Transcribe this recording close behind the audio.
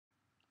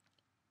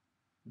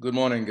Good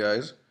morning,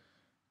 guys.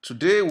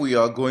 Today we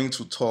are going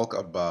to talk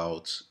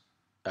about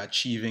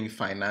achieving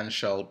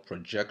financial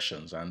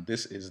projections, and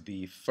this is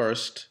the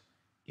first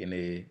in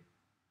a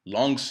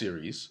long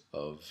series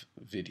of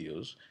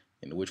videos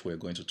in which we're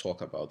going to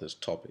talk about this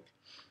topic.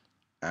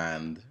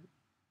 And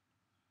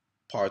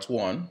part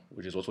one,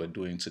 which is what we're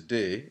doing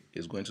today,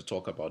 is going to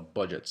talk about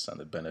budgets and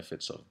the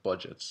benefits of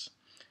budgets.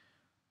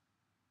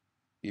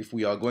 If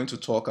we are going to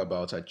talk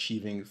about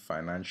achieving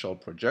financial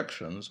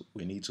projections,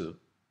 we need to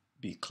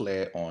be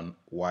clear on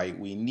why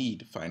we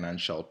need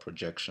financial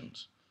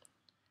projections.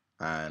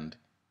 And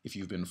if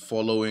you've been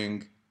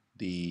following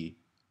the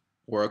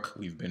work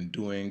we've been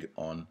doing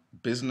on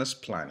business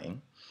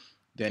planning,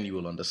 then you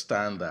will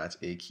understand that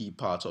a key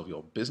part of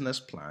your business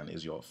plan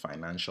is your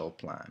financial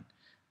plan.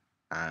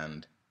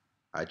 And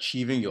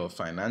achieving your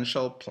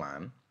financial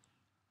plan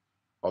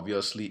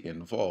obviously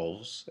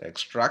involves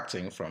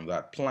extracting from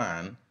that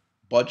plan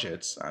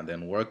budgets and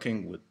then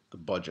working with the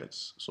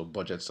budgets. So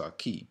budgets are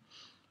key.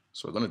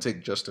 So we're going to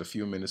take just a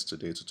few minutes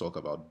today to talk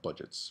about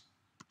budgets.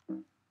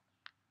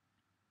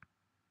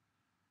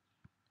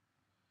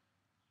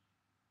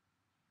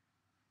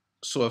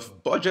 So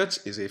if budget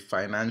is a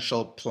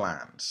financial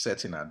plan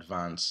set in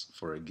advance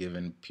for a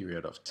given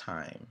period of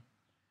time,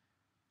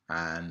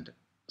 and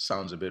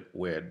sounds a bit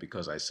weird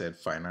because I said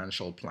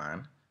financial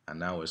plan and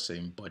now we're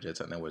saying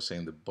budget and then we're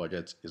saying the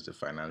budget is the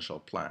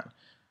financial plan.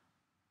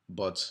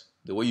 But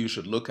the way you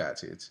should look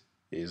at it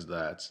is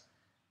that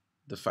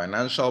the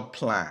financial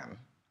plan,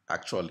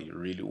 actually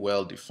really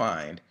well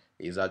defined,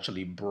 is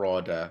actually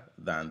broader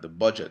than the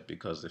budget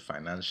because the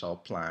financial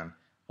plan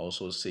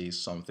also says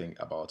something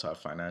about our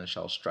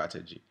financial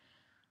strategy.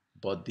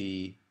 But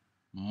the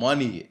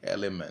money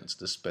elements,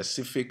 the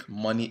specific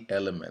money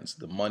elements,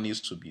 the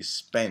monies to be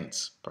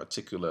spent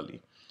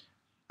particularly,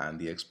 and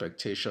the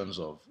expectations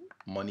of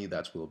money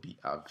that will be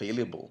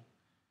available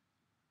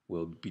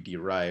will be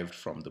derived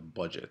from the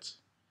budget.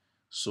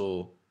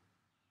 So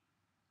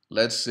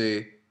let's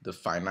say the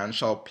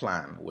financial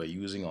plan we're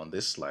using on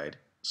this slide,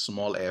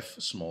 small f,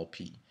 small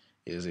p,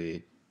 is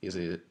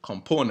a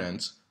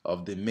component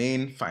of the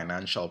main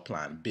financial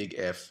plan, big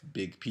F,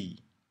 big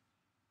P.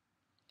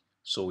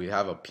 So we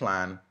have a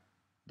plan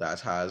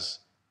that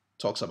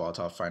talks about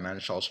our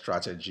financial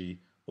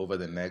strategy over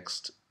the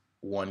next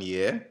 1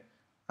 year,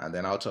 and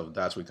then out of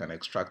that we can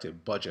extract a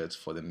budget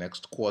for the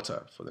next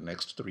quarter, for the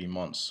next 3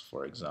 months,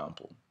 for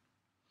example.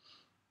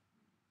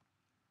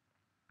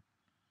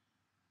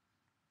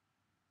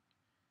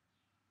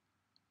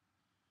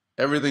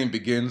 Everything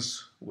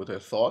begins with a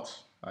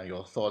thought, and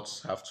your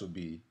thoughts have to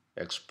be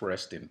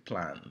expressed in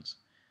plans.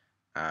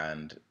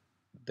 And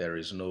there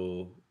is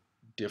no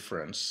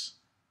difference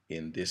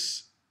in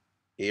this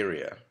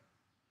area.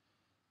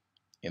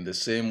 In the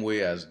same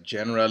way as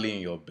generally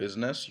in your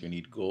business, you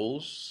need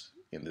goals.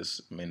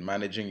 In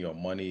managing your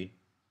money,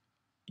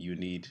 you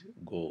need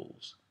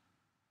goals.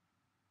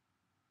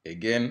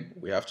 Again,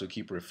 we have to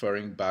keep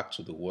referring back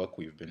to the work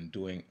we've been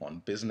doing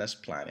on business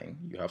planning.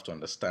 You have to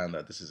understand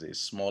that this is a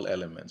small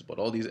element, but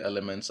all these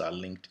elements are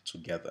linked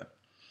together.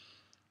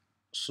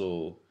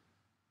 So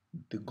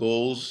the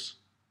goals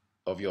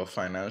of your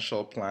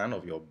financial plan,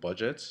 of your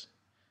budget,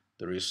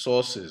 the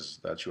resources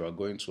that you are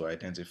going to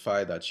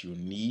identify that you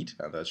need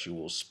and that you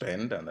will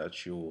spend and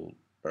that you will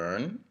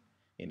earn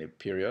in a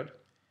period,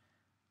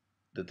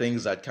 the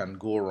things that can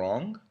go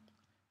wrong,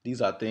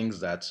 these are things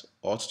that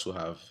ought to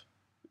have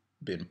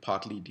been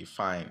partly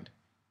defined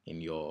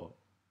in your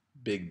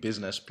big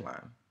business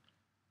plan,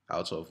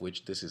 out of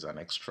which this is an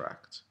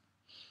extract.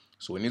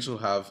 So we need to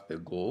have a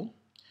goal.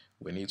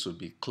 We need to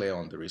be clear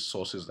on the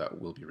resources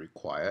that will be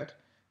required.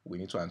 We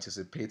need to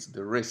anticipate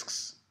the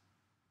risks.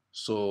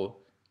 So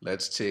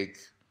let's take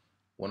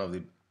one of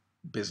the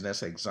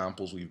business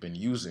examples we've been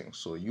using.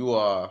 So you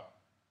are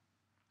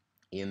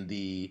in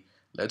the,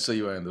 let's say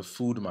you are in the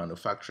food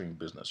manufacturing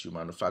business. You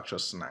manufacture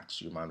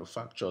snacks. You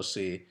manufacture,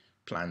 say,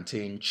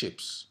 plantain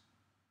chips.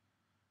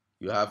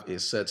 You have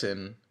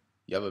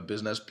a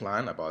business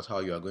plan about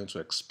how you are going to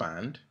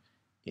expand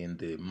in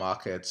the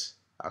markets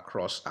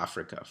across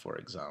Africa, for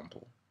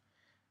example.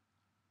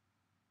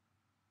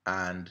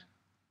 And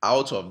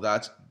out of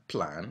that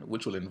plan,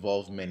 which will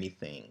involve many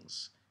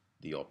things,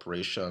 the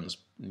operations,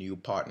 new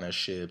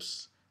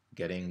partnerships,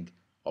 getting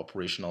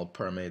operational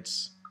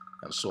permits,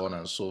 and so on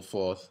and so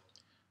forth,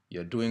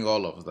 you're doing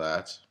all of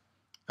that.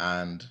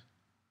 And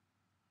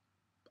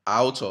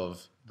out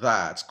of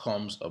that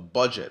comes a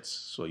budget.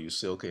 So you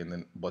say, okay,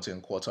 but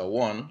in quarter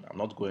one, I'm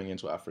not going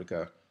into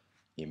Africa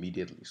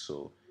immediately.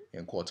 So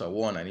in quarter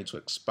one, I need to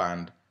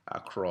expand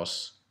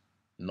across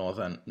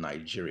northern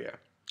Nigeria.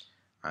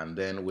 And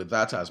then with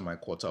that as my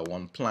quarter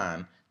one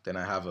plan, then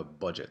I have a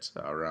budget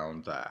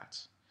around that.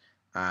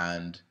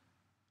 And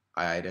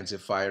I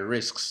identify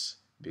risks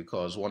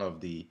because one of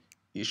the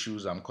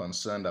issues I'm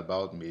concerned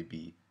about may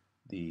be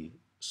the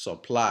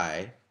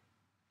supply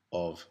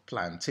of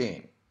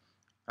plantain.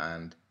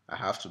 And I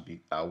have to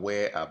be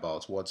aware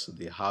about what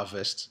the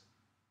harvest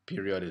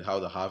period is, how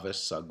the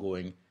harvests are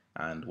going,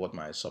 and what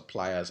my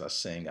suppliers are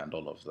saying, and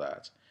all of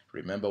that.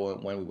 Remember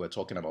when we were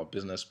talking about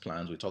business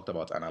plans, we talked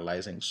about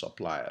analyzing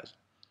suppliers.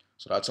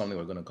 So that's something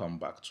we're going to come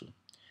back to.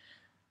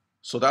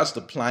 So that's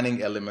the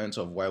planning element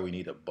of why we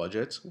need a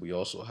budget. We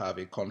also have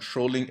a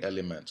controlling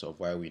element of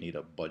why we need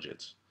a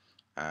budget.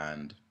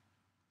 And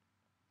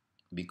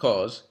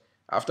because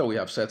after we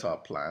have set our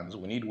plans,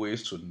 we need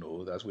ways to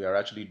know that we are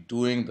actually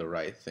doing the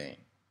right thing.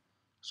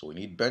 So we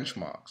need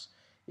benchmarks.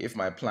 If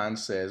my plan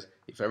says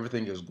if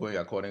everything is going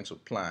according to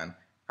plan,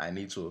 I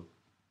need to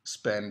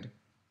spend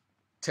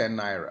 10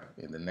 naira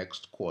in the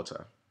next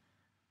quarter.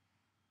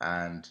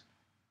 And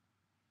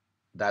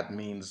that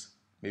means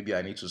maybe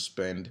I need to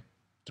spend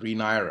 3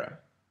 naira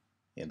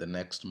in the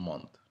next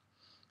month.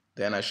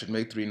 Then I should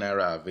make 3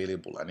 naira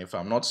available. And if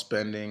I'm not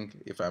spending,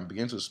 if I'm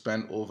beginning to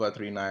spend over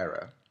 3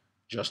 naira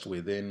just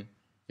within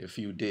a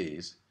few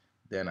days,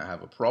 then I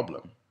have a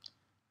problem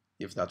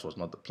if that was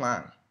not the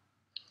plan.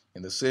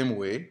 In the same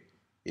way,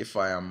 if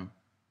I am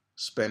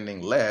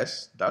spending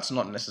less, that's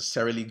not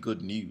necessarily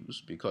good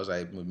news because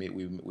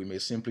we may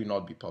simply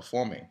not be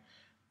performing.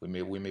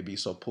 We may be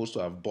supposed to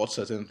have bought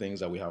certain things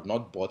that we have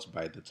not bought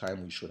by the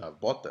time we should have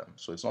bought them.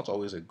 So it's not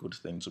always a good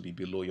thing to be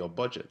below your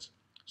budget.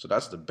 So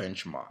that's the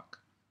benchmark.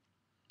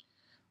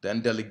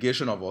 Then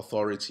delegation of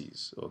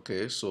authorities.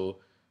 Okay, so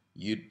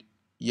you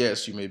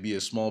yes, you may be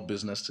a small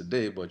business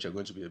today, but you're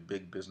going to be a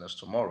big business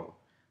tomorrow.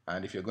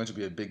 And if you're going to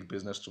be a big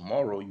business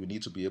tomorrow, you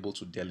need to be able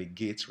to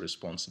delegate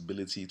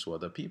responsibility to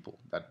other people.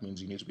 That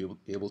means you need to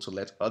be able to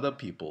let other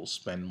people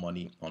spend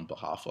money on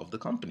behalf of the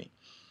company.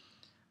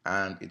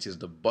 And it is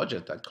the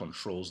budget that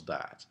controls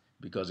that.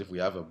 Because if we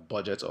have a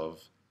budget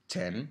of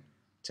 10,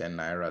 10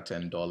 naira,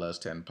 $10,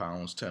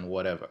 £10, 10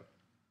 whatever,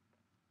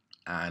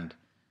 and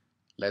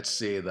let's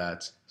say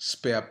that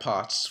spare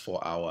parts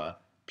for our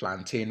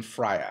plantain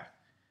fryer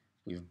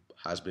we've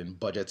has been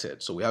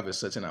budgeted. So we have a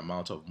certain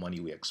amount of money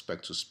we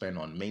expect to spend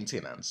on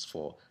maintenance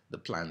for the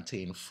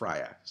plantain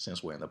fryer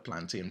since we're in the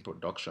plantain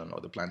production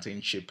or the plantain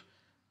chip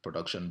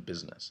production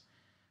business.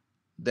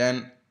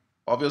 Then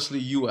obviously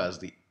you as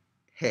the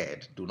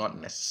head do not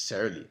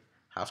necessarily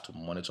have to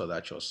monitor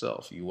that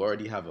yourself. You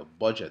already have a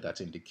budget that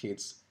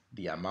indicates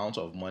the amount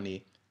of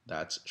money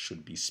that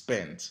should be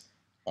spent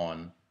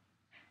on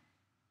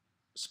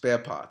spare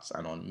parts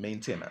and on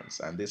maintenance,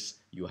 and this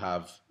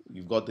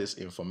you've got this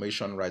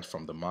information right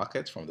from the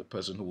market, from the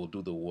person who will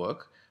do the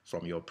work,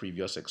 from your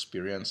previous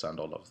experience and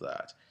all of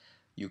that.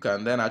 You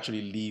can then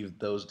actually leave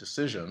those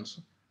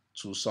decisions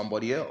to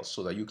somebody else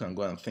so that you can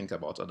go and think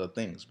about other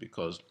things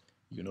because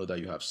you know that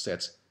you have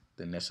set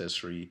the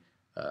necessary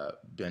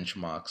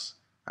benchmarks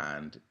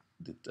and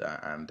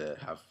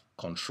have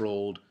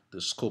controlled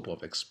the scope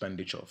of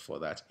expenditure for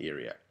that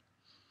area.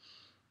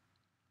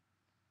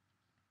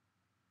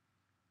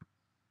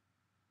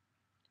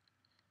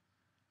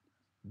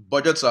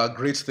 Budgets are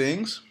great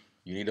things.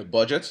 You need a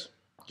budget,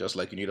 just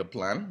like you need a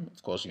plan.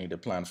 Of course, you need a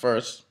plan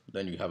first,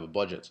 then you have a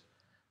budget.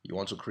 You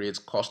want to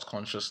create cost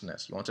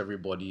consciousness. You want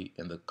everybody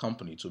in the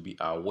company to be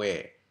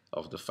aware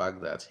of the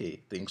fact that,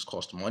 hey, things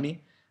cost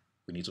money.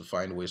 We need to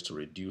find ways to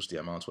reduce the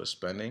amount we're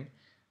spending.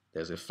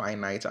 There's a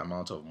finite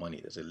amount of money,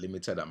 there's a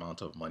limited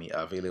amount of money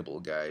available,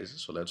 guys.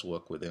 So let's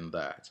work within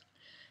that.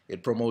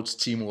 It promotes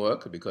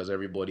teamwork because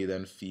everybody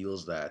then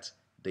feels that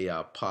they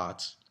are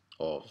part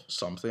of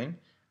something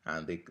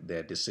and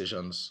their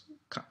decisions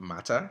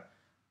matter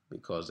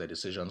because their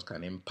decisions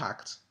can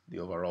impact the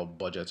overall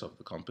budget of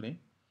the company.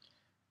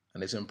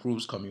 And it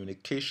improves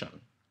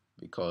communication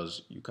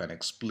because you can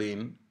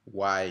explain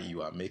why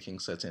you are making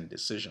certain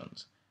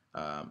decisions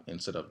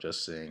instead of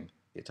just saying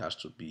it has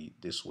to be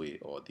this way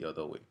or the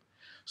other way.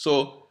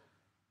 So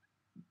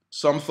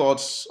some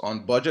thoughts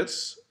on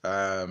budgets.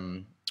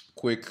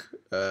 Quick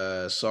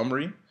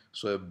summary.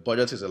 So a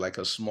budget is like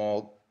a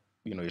small,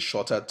 a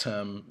shorter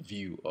term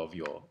view of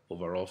your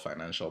overall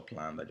financial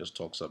plan that just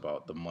talks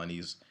about the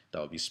monies that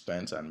will be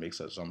spent and makes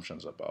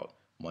assumptions about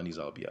monies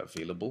that will be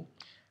available.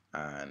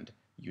 And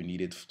you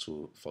need it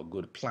for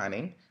good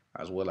planning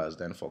as well as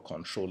then for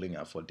controlling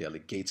and for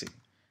delegating.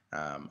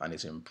 And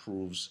it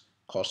improves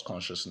cost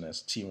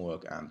consciousness,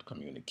 teamwork, and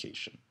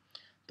communication.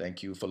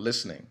 Thank you for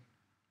listening.